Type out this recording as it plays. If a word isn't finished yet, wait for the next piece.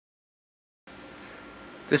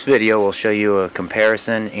This video will show you a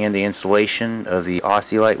comparison and the installation of the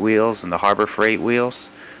azusalite wheels and the Harbor Freight wheels.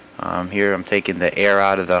 Here I'm taking the air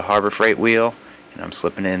out of the Harbor Freight wheel and I'm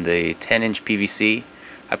slipping in the 10-inch PVC.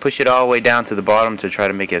 I push it all the way down to the bottom to try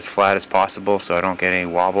to make it as flat as possible so I don't get any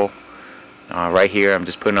wobble. Right here I'm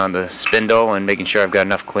just putting on the spindle and making sure I've got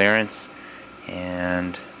enough clearance,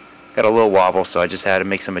 and got a little wobble, so I just had to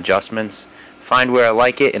make some adjustments, find where I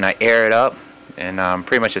like it, and I air it up, and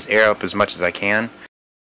pretty much just air up as much as I can.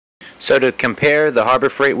 So to compare the Harbor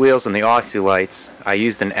Freight wheels and the azulites, I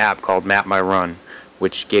used an app called Map My Run,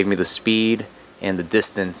 which gave me the speed and the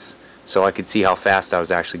distance so I could see how fast I was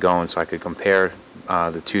actually going, so I could compare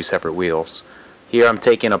the two separate wheels. Here I'm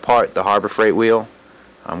taking apart the Harbor Freight wheel.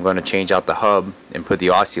 I'm going to change out the hub and put the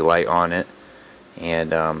azusalite on it,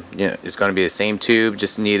 and it's going to be the same tube,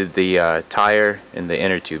 just needed the tire and the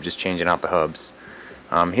inner tube, just changing out the hubs.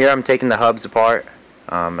 Here I'm taking the hubs apart.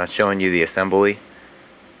 I'm showing you the assembly.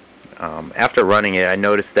 After running it, I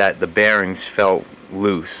noticed that the bearings felt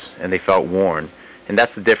loose and they felt worn, and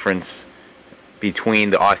that's the difference between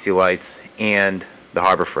the azulites and the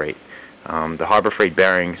Harbor Freight. The Harbor Freight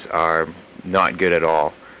bearings are not good at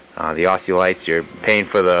all. The azulites, you're paying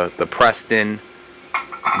for the pressed-in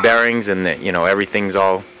bearings, and everything's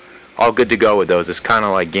all good to go with those. It's kind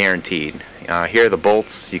of like guaranteed. Here are the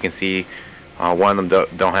bolts. You can see one of them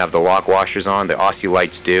don't have the lock washers on. The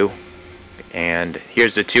azulites do. And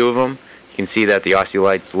here's the two of them. You can see that the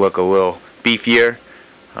azulites look a little beefier.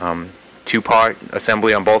 Two-part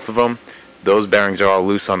assembly on both of them. Those bearings are all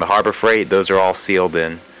loose on the Harbor Freight. Those are all sealed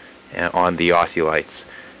in on the azulites.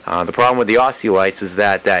 The problem with the azulites is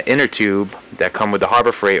that inner tube that come with the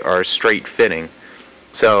Harbor Freight are straight fitting.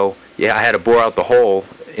 So yeah, I had to bore out the hole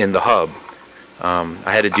in the hub.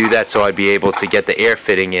 I had to do that so I'd be able to get the air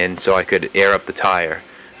fitting in so I could air up the tire.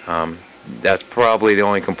 That's probably the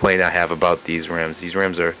only complaint I have about these rims. These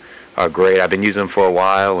rims are great. I've been using them for a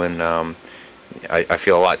while, and I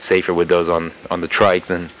feel a lot safer with those on the Trike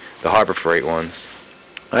than the Harbor Freight ones.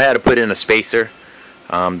 I had to put in a spacer.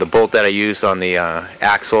 The bolt that I used on the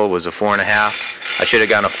axle was a 4.5. I should have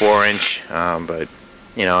gotten a 4-inch, but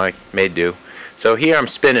I made do. So here I'm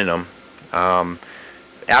spinning them.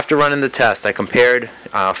 After running the test, I compared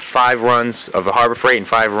 5 runs of the Harbor Freight and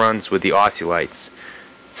 5 runs with the azulites.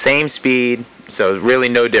 Same speed, so really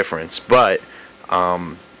no difference, but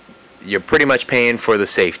you're pretty much paying for the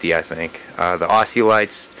safety, I think. The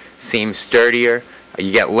azulites seem sturdier,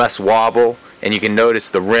 you get less wobble, and you can notice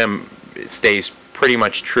the rim stays pretty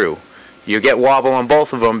much true. You get wobble on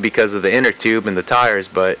both of them because of the inner tube and the tires,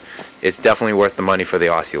 but it's definitely worth the money for the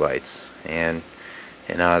azulites. And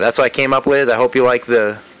that's what I came up with. I hope you like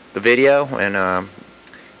the video, and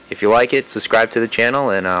if you like it, subscribe to the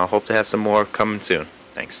channel, and I hope to have some more coming soon.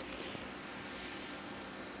 Thanks.